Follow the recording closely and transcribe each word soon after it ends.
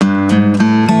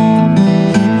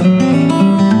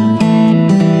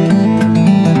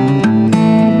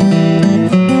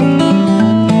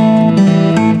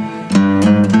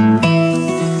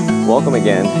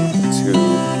again to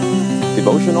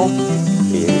Devotional,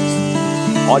 is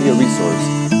audio resource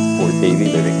for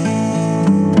daily living.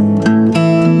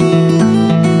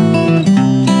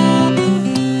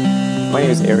 My name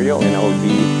is Ariel, and I will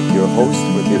be your host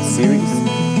for this series,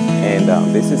 and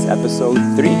this is episode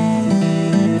 3.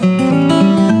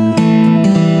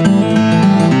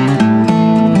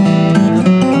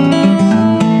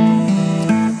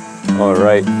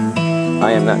 Alright,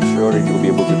 I am not sure if you'll be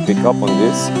able to pick up on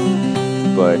this,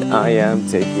 but I am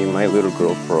taking my little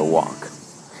girl for a walk.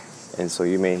 And so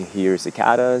you may hear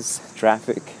cicadas,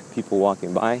 traffic, people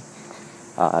walking by.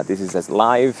 This is as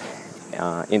live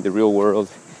in the real world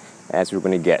as we're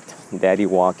going to get. Daddy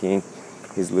walking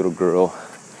his little girl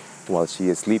while she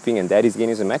is sleeping, and Daddy's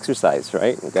getting some exercise,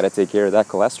 right? We've got to take care of that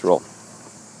cholesterol.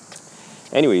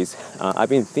 Anyways, I've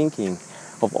been thinking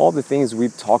of all the things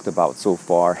we've talked about so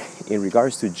far in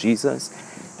regards to Jesus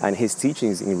and his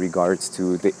teachings in regards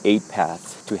to the 8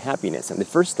 paths to happiness. And the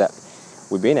first step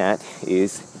we've been at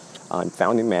is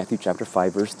found in Matthew chapter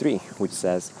 5, verse 3, which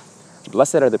says,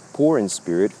 "Blessed are the poor in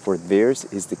spirit, for theirs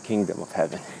is the kingdom of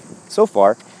heaven." So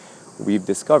far, we've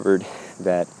discovered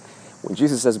that when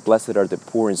Jesus says, "Blessed are the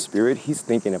poor in spirit," he's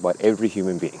thinking about every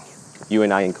human being, you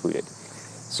and I included.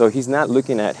 So he's not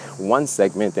looking at one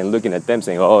segment and looking at them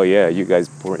saying, "Oh yeah, you guys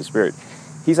poor in spirit."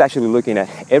 He's actually looking at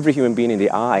every human being in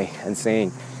the eye and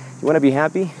saying, "You want to be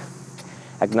happy?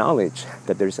 Acknowledge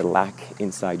that there's a lack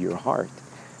inside your heart.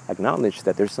 Acknowledge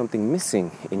that there's something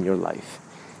missing in your life.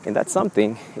 And that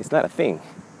something is not a thing.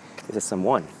 It's a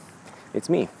someone. It's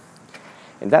me."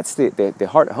 And that's the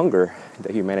heart hunger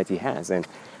that humanity has. And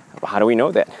how do we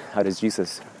know that? How does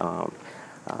Jesus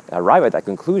arrive at that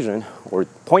conclusion, or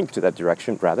point to that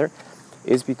direction rather,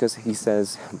 is because he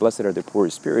says, "Blessed are the poor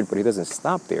in spirit," but he doesn't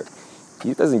stop there.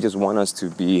 He doesn't just want us to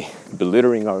be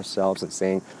belittling ourselves and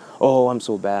saying, "Oh, I'm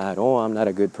so bad. Oh, I'm not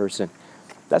a good person."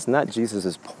 That's not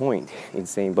Jesus' point in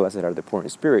saying, "Blessed are the poor in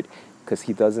spirit," because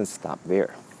he doesn't stop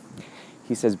there.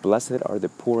 He says, "Blessed are the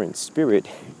poor in spirit,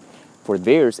 for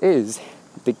theirs is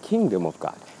the kingdom of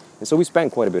God." And so we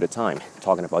spent quite a bit of time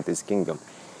talking about this kingdom.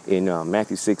 In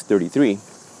Matthew 6:33,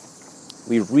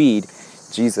 we read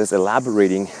Jesus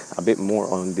elaborating a bit more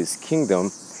on this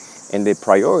kingdom and the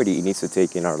priority it needs to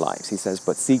take in our lives. He says,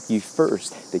 "But seek ye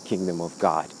first the kingdom of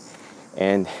God."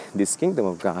 And this kingdom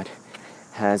of God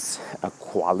has a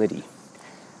quality,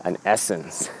 an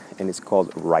essence, and it's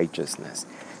called righteousness.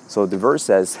 So the verse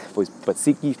says, "But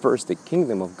seek ye first the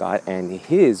kingdom of God and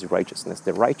his righteousness,"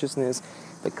 the righteousness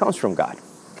that comes from God.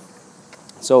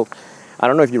 So I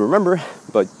don't know if you remember,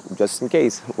 but just in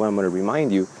case, well, I'm going to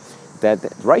remind you that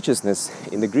righteousness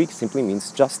in the Greek simply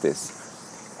means justice,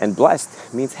 and blessed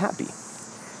means happy.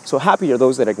 So happy are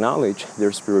those that acknowledge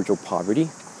their spiritual poverty,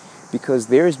 because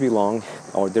theirs belong,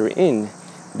 or they're in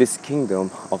this kingdom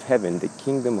of heaven, the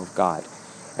kingdom of God.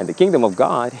 And the kingdom of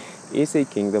God is a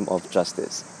kingdom of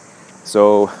justice.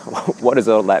 So what does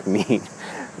all that mean,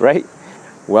 right?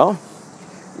 Well,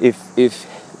 if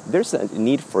there's a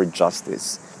need for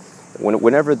justice,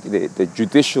 whenever the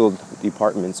judicial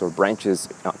departments or branches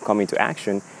come into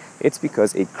action, it's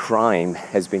because a crime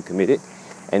has been committed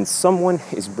and someone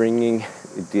is bringing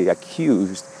the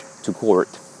accused to court.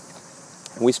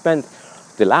 We spent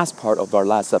the last part of our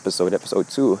last episode, episode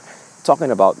 2,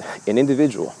 talking about an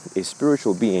individual, a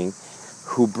spiritual being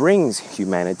who brings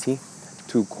humanity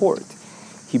to court.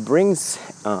 He brings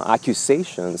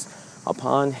accusations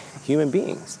upon human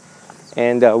beings.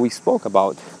 And we spoke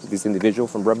about this individual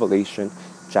from Revelation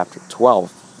chapter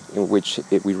 12, in which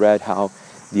we read how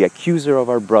the accuser of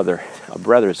our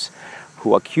brothers,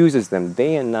 who accuses them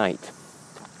day and night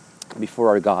before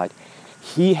our God,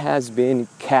 he has been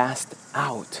cast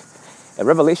out. And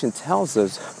Revelation tells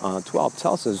us, 12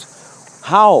 tells us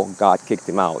how God kicked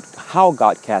him out, how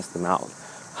God cast him out,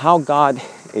 how God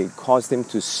caused him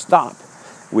to stop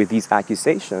with these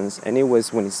accusations. And it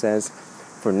was when he says,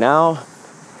 "For now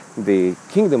the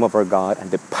kingdom of our God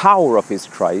and the power of his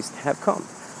Christ have come."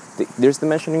 There's the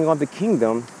mentioning of the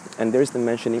kingdom, and there's the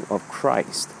mentioning of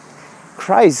Christ.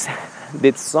 Christ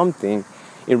did something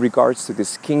in regards to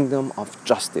this kingdom of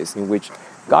justice, in which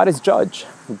God is judge.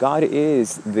 God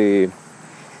is the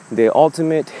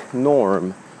ultimate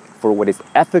norm for what is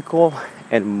ethical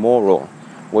and moral,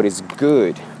 what is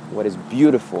good, what is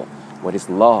beautiful, what is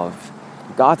love.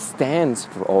 God stands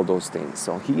for all those things.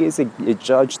 So he is a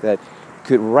judge that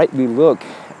could rightly look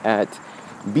at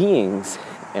beings,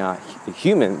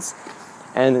 humans,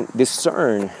 and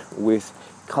discern with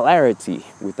clarity,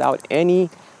 without any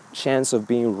chance of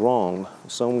being wrong,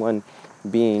 someone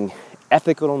being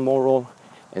ethical and moral,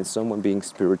 and someone being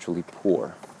spiritually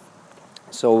poor.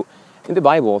 So In the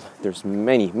Bible, there's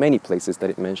many places that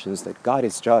it mentions that God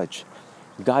is judge.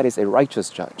 God is a righteous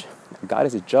judge. God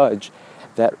is a judge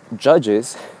that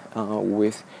judges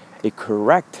with a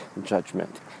correct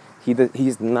judgment. He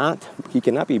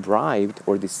cannot be bribed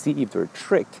or deceived or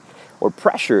tricked or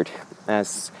pressured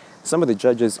as some of the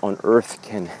judges on earth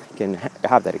can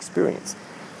have that experience.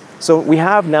 So we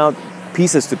have now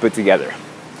pieces to put together.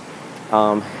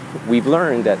 We've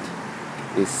learned that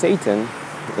Satan,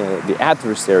 the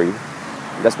adversary,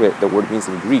 that's what the word means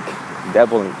in Greek,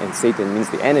 devil and Satan means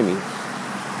the enemy,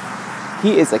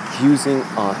 he is accusing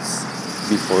us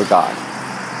before God.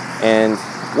 And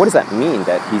what does that mean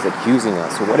that he's accusing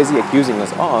us? So what is he accusing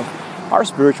us of? Our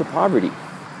spiritual poverty.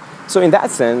 So in that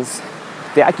sense,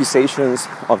 the accusations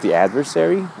of the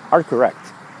adversary are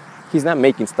correct. He's not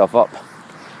making stuff up.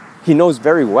 He knows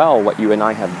very well what you and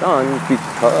I have done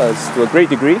because, to a great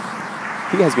degree,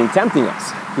 he has been tempting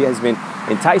us. He has been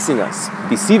enticing us,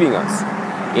 deceiving us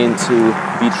into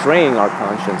betraying our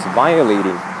conscience,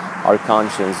 violating our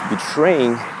conscience,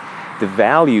 betraying the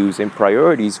values and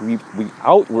priorities we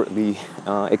outwardly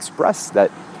express that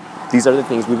these are the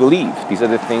things we believe, these are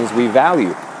the things we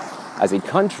value. As a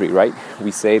country, right,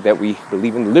 we say that we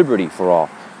believe in liberty for all,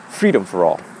 freedom for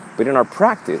all. But in our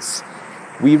practice,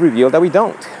 we reveal that we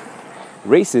don't.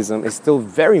 Racism is still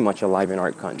very much alive in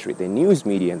our country. The news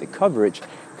media and the coverage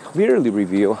clearly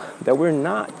reveal that we're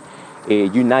not a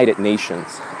United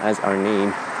Nations, as our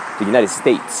name, the United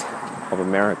States of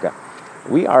America.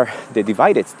 We are the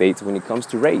divided states when it comes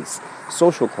to race,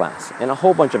 social class, and a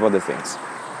whole bunch of other things.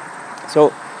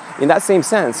 So, in that same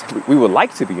sense, we would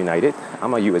like to be united.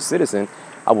 I'm a U.S. citizen.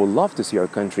 I would love to see our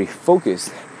country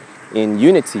focused in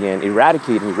unity and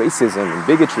eradicating racism and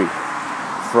bigotry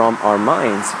from our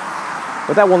minds.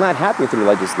 But that will not happen through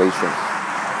legislation.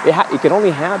 It can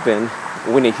only happen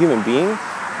when a human being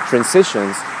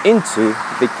transitions into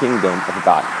the kingdom of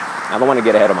God. I don't want to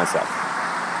get ahead of myself.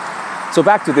 So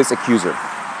back to this accuser.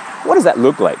 What does that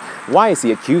look like? Why is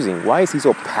he accusing? Why is he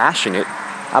so passionate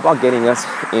about getting us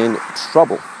in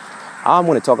trouble? I'm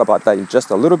going to talk about that in just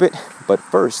a little bit, but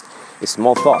first, a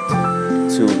small thought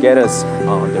to get us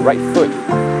on the right foot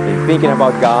in thinking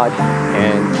about God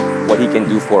and what he can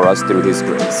do for us through his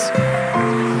grace.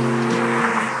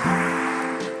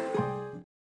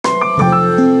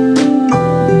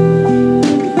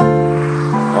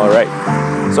 All right.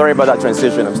 Sorry about that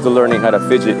transition. I'm still learning how to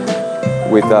fidget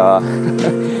with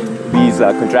these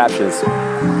contraptions.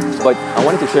 But I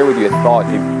wanted to share with you a thought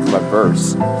from a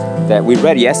verse that we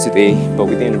read yesterday, but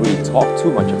we didn't really talk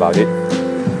too much about it.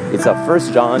 It's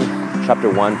 1 John chapter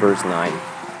 1, verse 9.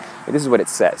 And this is what it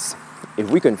says. If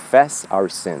we confess our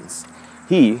sins,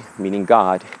 he, meaning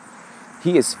God,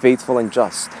 he is faithful and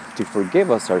just to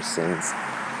forgive us our sins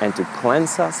and to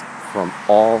cleanse us from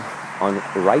all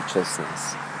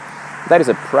unrighteousness. That is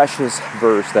a precious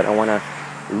verse that I want to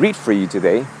read for you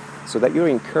today so that you're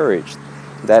encouraged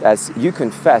that as you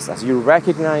confess, as you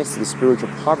recognize the spiritual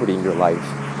poverty in your life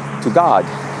to God,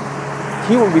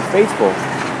 he will be faithful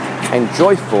and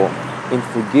joyful in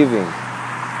forgiving,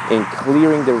 in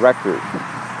clearing the record,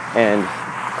 and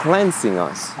cleansing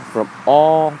us from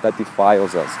all that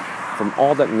defiles us, from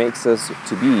all that makes us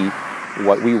to be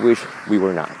what we wish we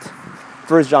were not.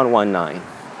 1 John 1:9.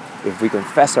 If we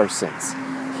confess our sins,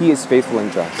 he is faithful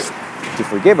and just to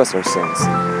forgive us our sins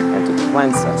and to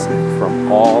cleanse us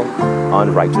from all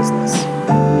unrighteousness.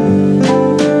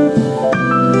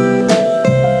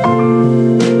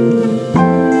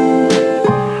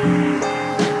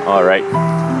 All right.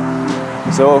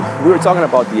 So we were talking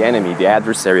about the enemy, the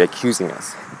adversary accusing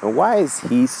us. And why is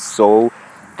he so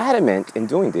adamant in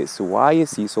doing this? Why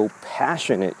is he so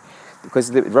passionate?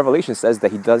 Because the Revelation says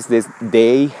that he does this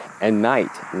day and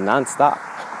night, nonstop.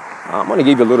 I'm going to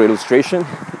give you a little illustration.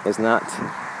 It's not,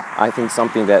 I think,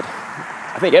 something that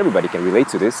I think everybody can relate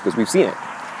to this because we've seen it.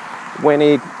 When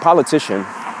a politician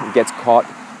gets caught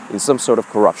in some sort of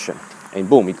corruption and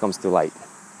boom, it comes to light.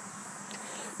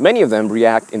 Many of them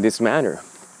react in this manner.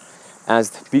 As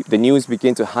the news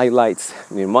begin to highlight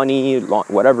money,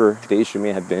 whatever the issue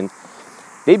may have been,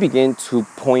 they begin to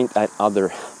point at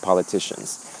other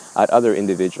politicians, at other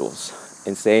individuals,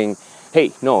 and saying,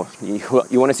 hey, no, you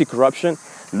want to see corruption?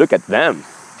 Look at them.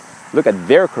 Look at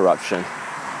their corruption.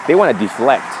 They want to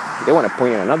deflect. They want to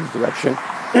point in another direction.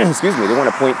 Excuse me, they want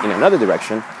to point in another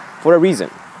direction for a reason.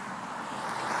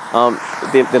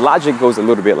 The logic goes a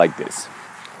little bit like this.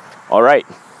 All right,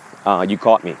 you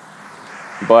caught me.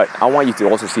 But I want you to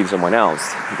also see someone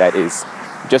else that is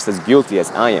just as guilty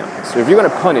as I am. So if you're going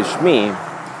to punish me,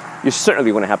 you're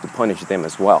certainly going to have to punish them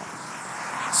as well.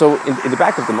 So in the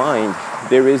back of the mind,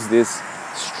 there is this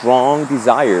strong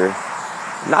desire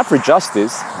not for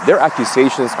justice. Their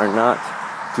accusations are not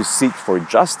to seek for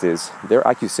justice. Their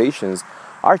accusations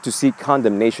are to seek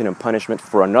condemnation and punishment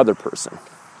for another person.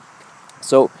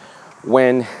 So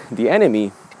when the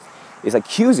enemy is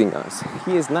accusing us,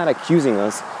 he is not accusing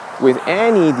us with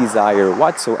any desire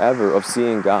whatsoever of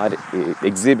seeing God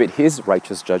exhibit his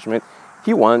righteous judgment.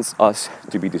 He wants us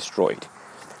to be destroyed.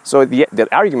 So the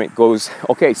argument goes,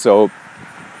 okay, so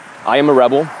I am a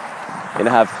rebel and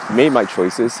I have made my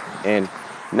choices, and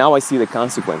now I see the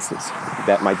consequences,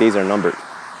 that my days are numbered.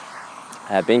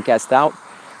 I have been cast out,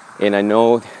 and I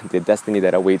know the destiny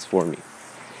that awaits for me.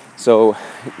 So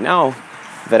now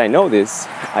that I know this,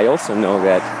 I also know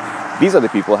that these other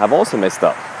people have also messed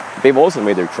up. They've also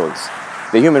made their choice.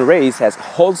 The human race has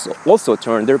also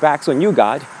turned their backs on you,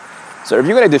 God. So if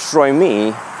you're going to destroy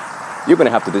me, you're going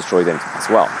to have to destroy them as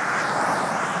well.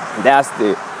 That's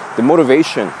the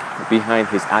motivation behind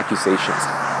his accusations.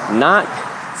 Not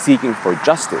seeking for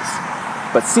justice,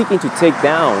 but seeking to take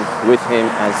down with him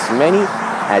as many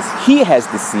as he has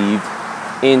deceived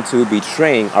into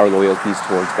betraying our loyalties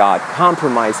towards God,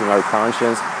 compromising our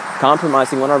conscience,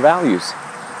 compromising on our values.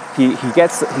 He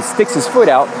sticks his foot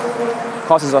out,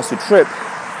 causes us to trip,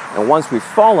 and once we've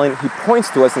fallen, he points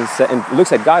to us and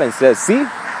looks at God and says, see,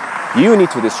 you need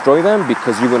to destroy them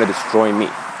because you're going to destroy me.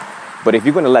 But if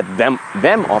you're going to let them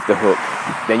off the hook,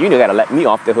 then you got to let me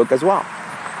off the hook as well.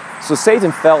 So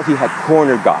Satan felt he had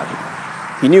cornered God.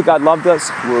 He knew God loved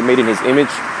us. We were made in his image.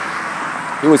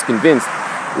 He was convinced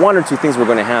one or two things were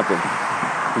going to happen.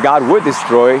 God would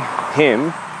destroy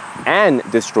him and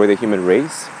destroy the human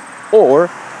race, or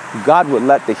God would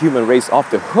let the human race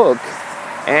off the hook,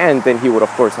 and then he would, of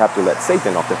course, have to let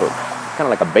Satan off the hook.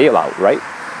 Kind of like a bailout, right?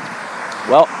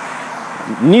 Well,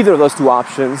 neither of those two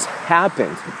options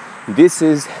happened. This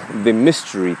is the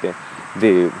mystery,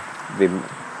 the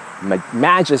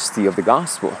majesty of the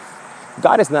gospel.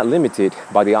 God is not limited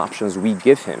by the options we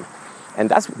give him. And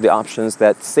that's the options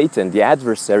that Satan, the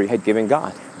adversary, had given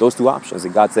God. Those two options.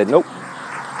 And God said, nope,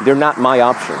 they're not my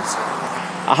options.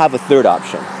 I have a third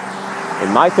option.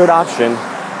 And my third option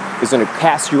is going to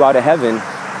cast you out of heaven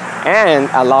and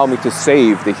allow me to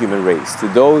save the human race, to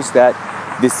those that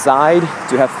decide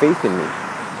to have faith in me.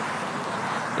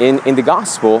 In the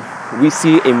gospel, we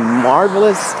see a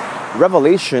marvelous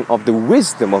revelation of the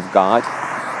wisdom of God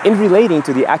in relating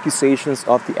to the accusations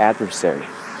of the adversary.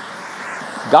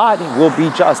 God will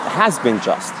be just, has been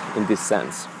just in this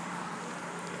sense.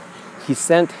 He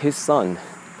sent his son.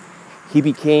 He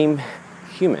became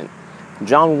human.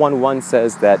 John 1:1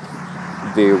 says that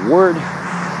the Word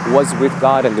was with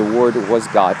God and the Word was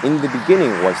God. In the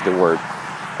beginning was the Word.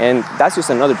 And that's just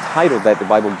another title that the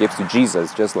Bible gives to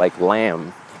Jesus, just like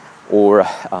Lamb or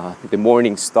the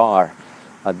morning star.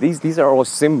 These are all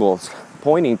symbols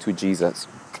pointing to Jesus.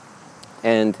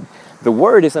 And the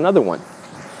Word is another one.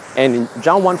 And in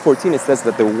John 1:14 it says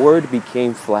that the Word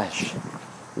became flesh.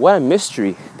 What a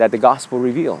mystery that the gospel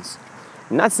reveals.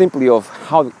 Not simply of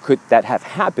how could that have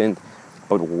happened,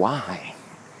 but why?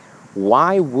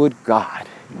 Why would God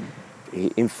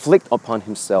inflict upon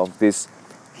himself this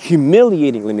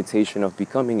humiliating limitation of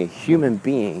becoming a human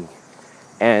being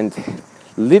and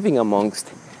living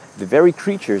amongst the very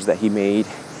creatures that he made?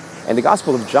 And the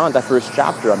Gospel of John, that first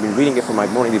chapter, I've been reading it for my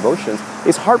morning devotions,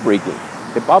 is heartbreaking.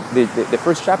 The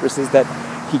first chapter says that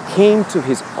he came to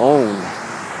his own,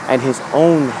 and his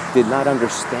own did not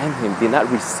understand him, did not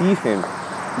receive him.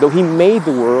 Though he made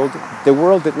the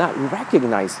world did not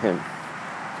recognize him.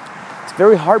 It's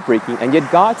very heartbreaking, and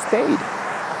yet God stayed.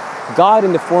 God,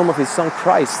 in the form of his son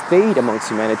Christ, stayed amongst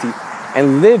humanity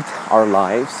and lived our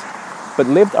lives, but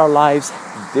lived our lives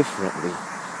differently,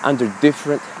 under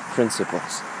different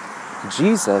principles.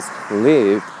 Jesus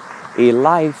lived a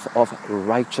life of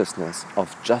righteousness,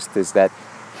 of justice, that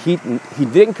he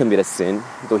didn't commit a sin,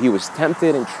 though he was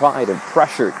tempted and tried and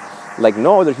pressured like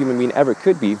no other human being ever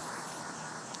could be.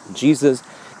 Jesus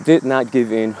did not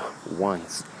give in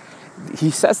once.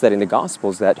 He says that in the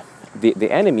Gospels that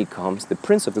the enemy comes, the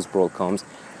prince of this world comes,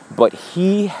 but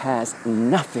he has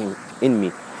nothing in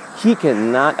me. He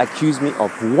cannot accuse me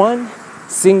of one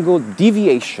single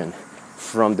deviation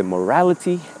from the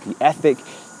morality, the ethic,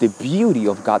 the beauty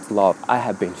of God's love. I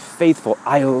have been faithful.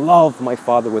 I love my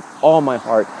Father with all my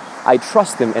heart. I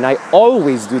trust him, and I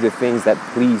always do the things that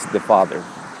please the Father.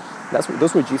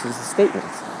 Those were Jesus'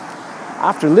 statements.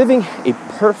 After living a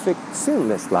perfect,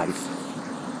 sinless life,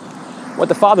 what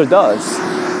the Father does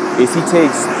is he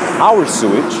takes our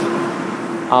sewage,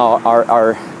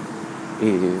 our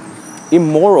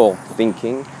immoral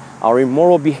thinking, our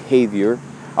immoral behavior,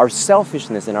 our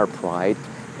selfishness and our pride,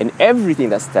 and everything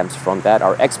that stems from that,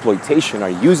 our exploitation, our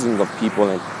using of people,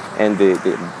 and the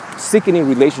sickening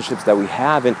relationships that we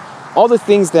have, and all the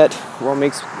things that, well,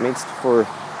 makes for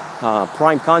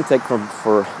prime content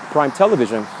for prime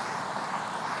television.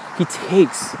 He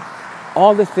takes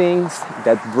all the things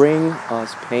that bring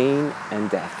us pain and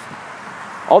death.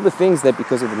 All the things that,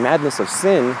 because of the madness of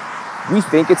sin, we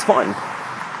think it's fun,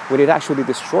 when it actually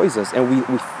destroys us. And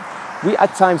we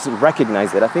at times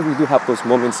recognize it. I think we do have those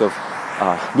moments of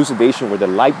elucidation where the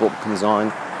light bulb comes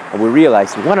on and we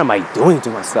realize, what am I doing to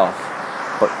myself?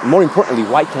 But more importantly,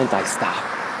 why can't I stop?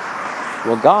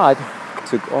 Well, God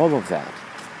took all of that,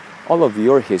 all of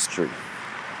your history,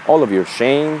 all of your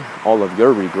shame, all of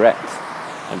your regret,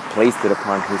 and placed it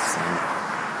upon his son,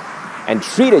 and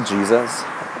treated Jesus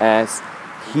as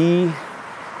he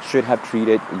should have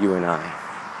treated you and I.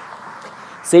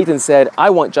 Satan said,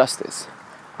 I want justice.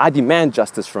 I demand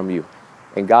justice from you.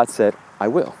 And God said, I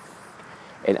will.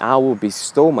 And I will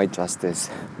bestow my justice,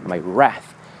 my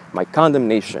wrath, my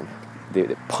condemnation,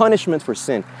 the punishment for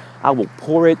sin. I will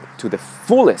pour it to the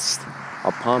fullest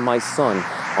upon my son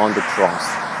on the cross.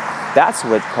 That's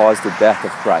what caused the death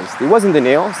of Christ. It wasn't the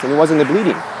nails and it wasn't the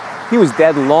bleeding. He was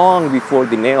dead long before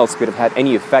the nails could have had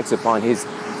any effects upon his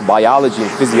biology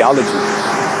and physiology.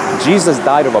 Jesus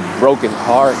died of a broken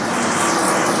heart.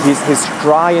 His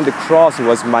cry in the cross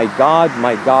was, my God,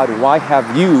 why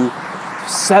have you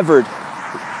severed,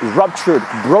 ruptured,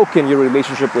 broken your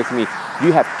relationship with me?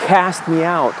 You have cast me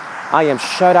out. I am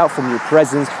shut out from your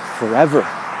presence forever.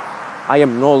 I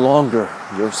am no longer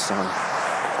your son.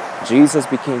 Jesus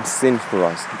became sin for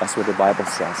us. That's what the Bible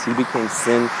says. He became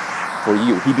sin for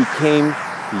you. He became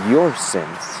your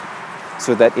sins.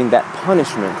 So that in that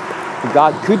punishment,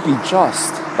 God could be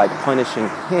just by punishing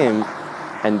him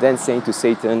and then saying to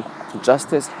Satan,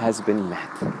 justice has been met.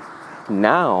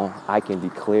 Now I can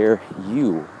declare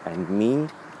you and me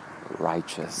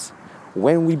righteous.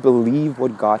 When we believe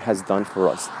what God has done for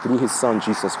us through his son,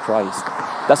 Jesus Christ,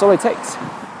 that's all it takes.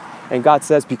 And God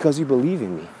says, because you believe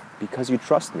in me, because you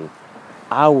trust me,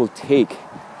 I will take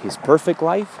his perfect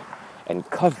life and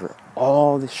cover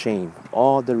all the shame,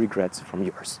 all the regrets from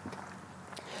yours.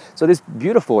 So this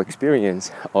beautiful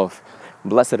experience of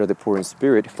blessed are the poor in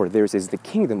spirit, for theirs is the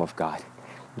kingdom of God.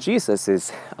 Jesus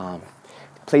is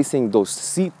placing those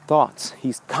seed thoughts.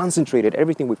 He's concentrated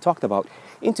everything we've talked about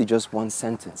into just one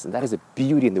sentence. And that is the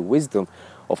beauty and the wisdom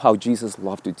of how Jesus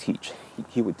loved to teach.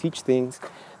 He would teach things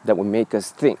that would make us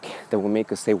think, that would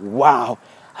make us say, wow,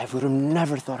 I would have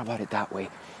never thought about it that way.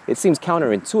 It seems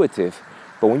counterintuitive,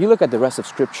 but when you look at the rest of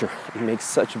Scripture, it makes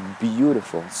such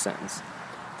beautiful sense.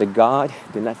 That God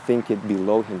did not think it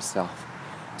below himself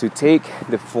to take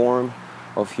the form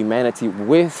of humanity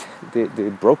with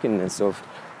the brokenness of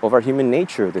our human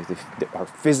nature, our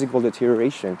physical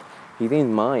deterioration. He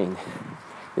didn't mind.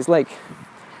 It's like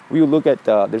we look at,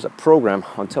 there's a program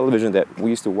on television that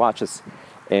we used to watch,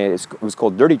 and it was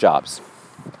called Dirty Jobs.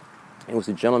 It was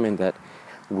a gentleman that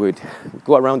would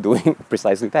go around doing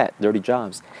precisely that, dirty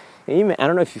jobs. And even, I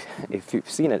don't know if you've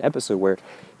seen an episode where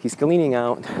he's cleaning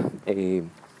out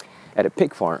at a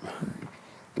pig farm,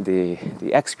 the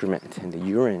excrement and the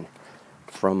urine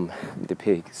from the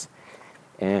pigs.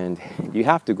 And you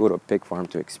have to go to a pig farm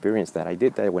to experience that. I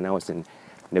did that when I was in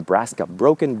Nebraska,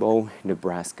 Broken Bow,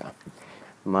 Nebraska.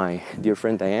 My dear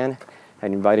friend Diane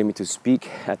had invited me to speak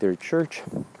at their church.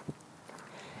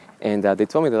 And they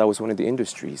told me that I was one of the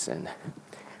industries. And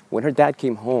when her dad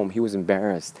came home, he was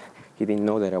embarrassed. He didn't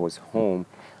know that I was home.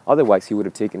 Otherwise, he would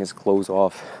have taken his clothes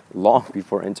off long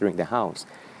before entering the house.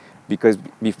 Because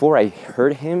before I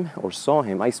heard him or saw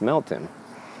him, I smelled him.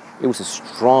 It was a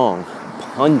strong,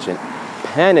 pungent,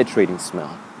 penetrating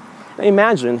smell. Now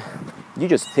imagine you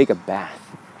just take a bath.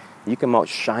 You come out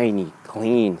shiny,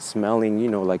 clean,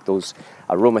 smelling, like those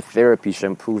aromatherapy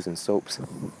shampoos and soaps.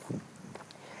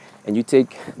 And you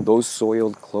take those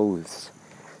soiled clothes,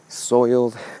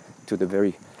 soiled to the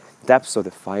very depths of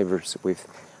the fibers with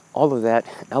all of that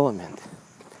element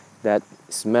that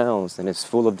smells and is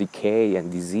full of decay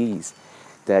and disease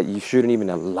that you shouldn't even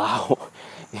allow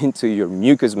into your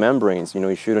mucous membranes.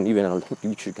 You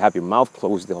should have your mouth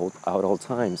closed out all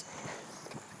times.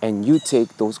 And you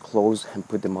take those clothes and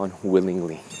put them on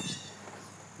willingly.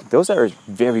 Those are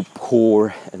very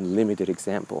poor and limited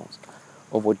examples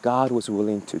of what God was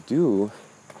willing to do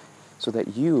so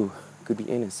that you could be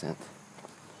innocent,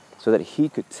 so that he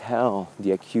could tell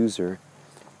the accuser,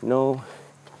 no,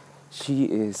 she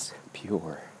is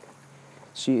pure.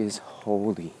 She is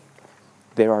holy.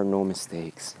 There are no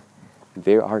mistakes.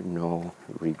 There are no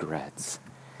regrets.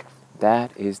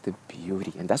 That is the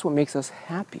beauty. And that's what makes us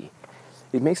happy.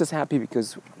 It makes us happy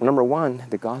because, number one,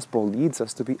 the gospel leads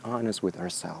us to be honest with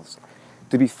ourselves,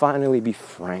 to finally be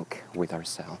frank with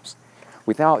ourselves,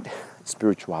 without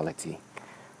spirituality.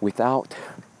 Without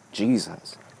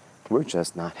Jesus, we're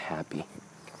just not happy.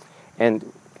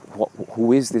 And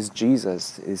who is this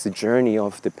Jesus? It's the journey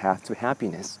of the path to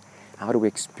happiness. How do we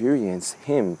experience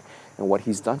Him and what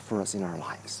He's done for us in our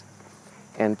lives?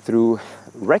 And through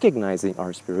recognizing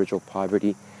our spiritual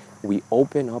poverty, we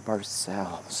open up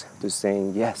ourselves to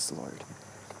saying, yes, Lord,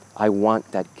 I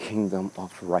want that kingdom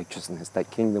of righteousness, that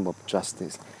kingdom of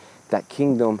justice, that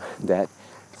kingdom that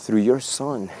through your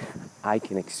Son I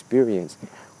can experience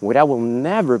what I will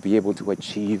never be able to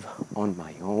achieve on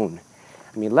my own.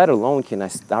 I mean, let alone can I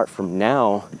start from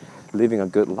now living a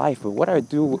good life, but what do I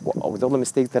do with all the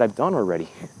mistakes that I've done already?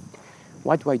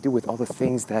 What do I do with all the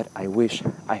things that I wish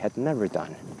I had never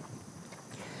done?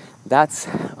 That's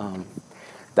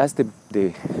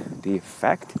the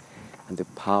effect and the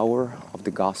power of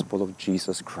the gospel of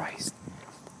Jesus Christ.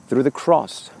 Through the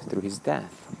cross, through His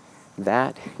death,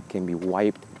 that can be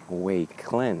wiped away,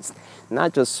 cleansed,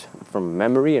 not just from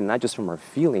memory and not just from our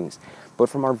feelings, but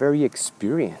from our very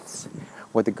experience.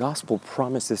 What the gospel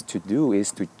promises to do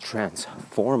is to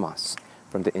transform us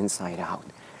from the inside out,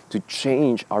 to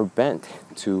change our bent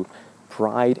to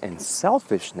pride and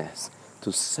selfishness,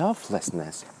 to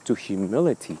selflessness, to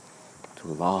humility, to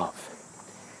love.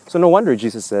 So no wonder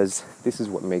Jesus says this is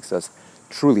what makes us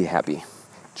truly happy,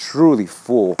 truly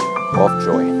full of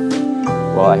joy.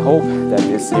 Well, I hope that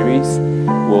this series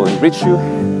will enrich you,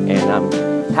 and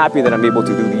I'm happy that I'm able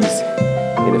to do these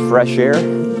in the fresh air,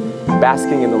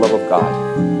 basking in the love of God.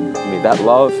 May that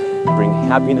love bring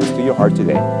happiness to your heart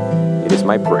today. It is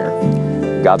my prayer.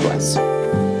 God bless.